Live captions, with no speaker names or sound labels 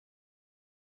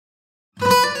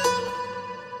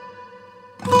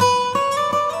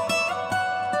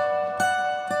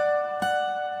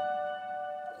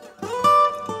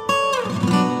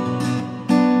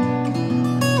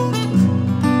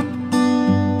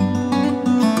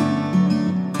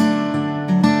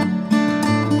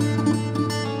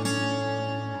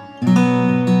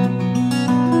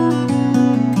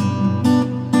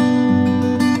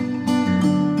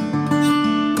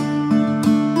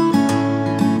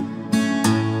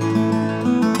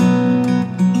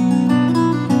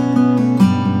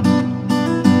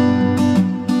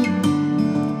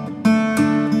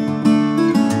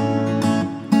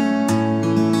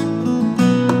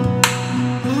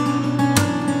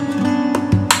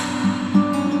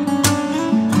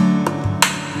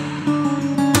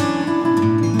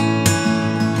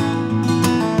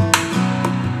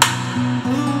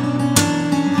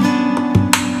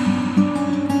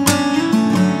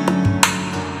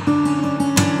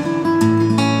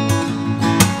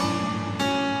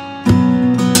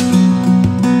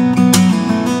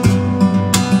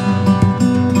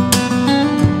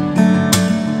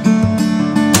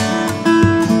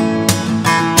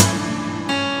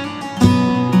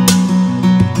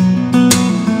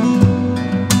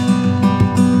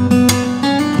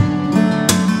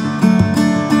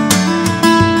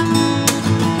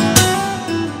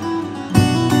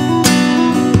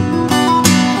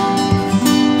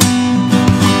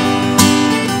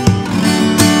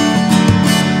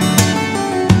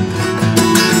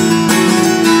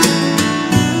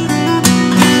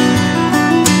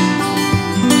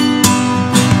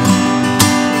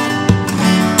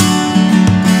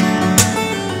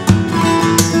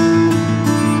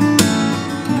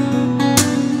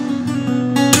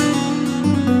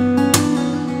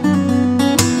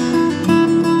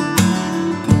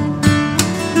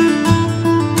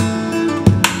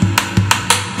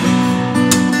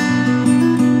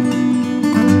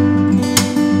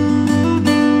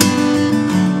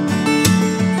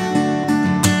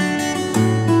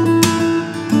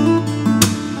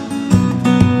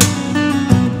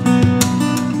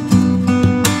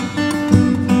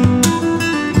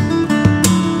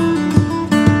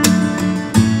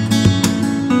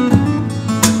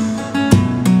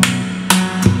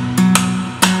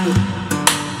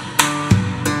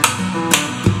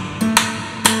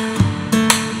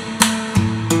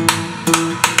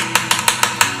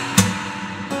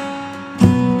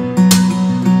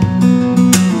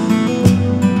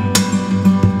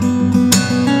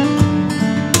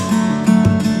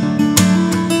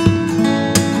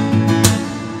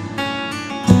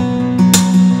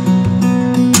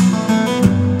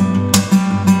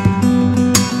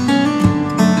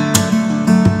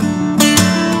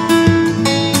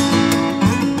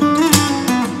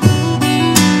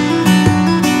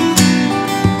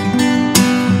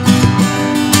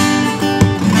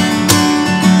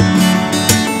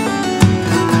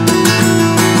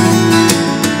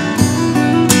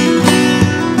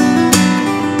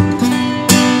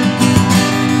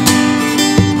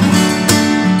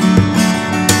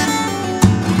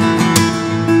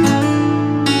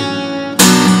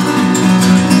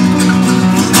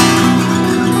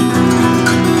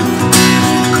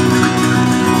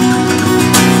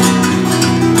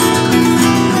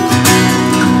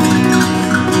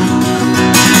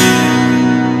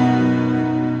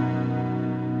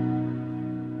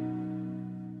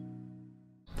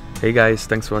Hey guys,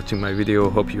 thanks for watching my video,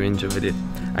 hope you enjoyed it.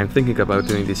 I'm thinking about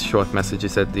doing these short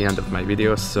messages at the end of my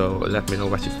videos, so let me know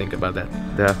what you think about that.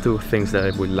 There are two things that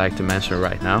I would like to mention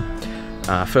right now.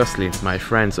 Firstly, my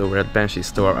friends over at Banshee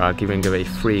store are giving away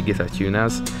free guitar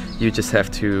tuners. You just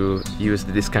have to use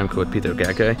the discount code Peter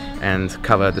Gergely and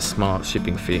cover the small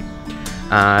shipping fee.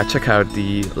 Check out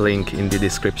the link in the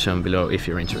description below if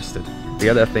you're interested. The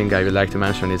other thing I would like to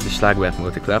mention is the Schlagwerk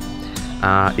multiclap.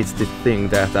 It's the thing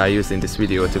that I used in this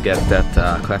video to get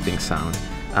that clapping sound.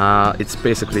 It's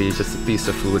basically just a piece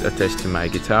of wood attached to my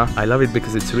guitar. I love it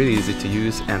because it's really easy to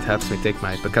use and helps me take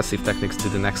my percussive techniques to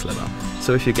the next level.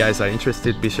 So if you guys are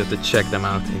interested, be sure to check them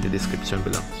out in the description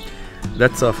below.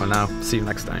 That's all for now, see you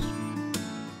next time.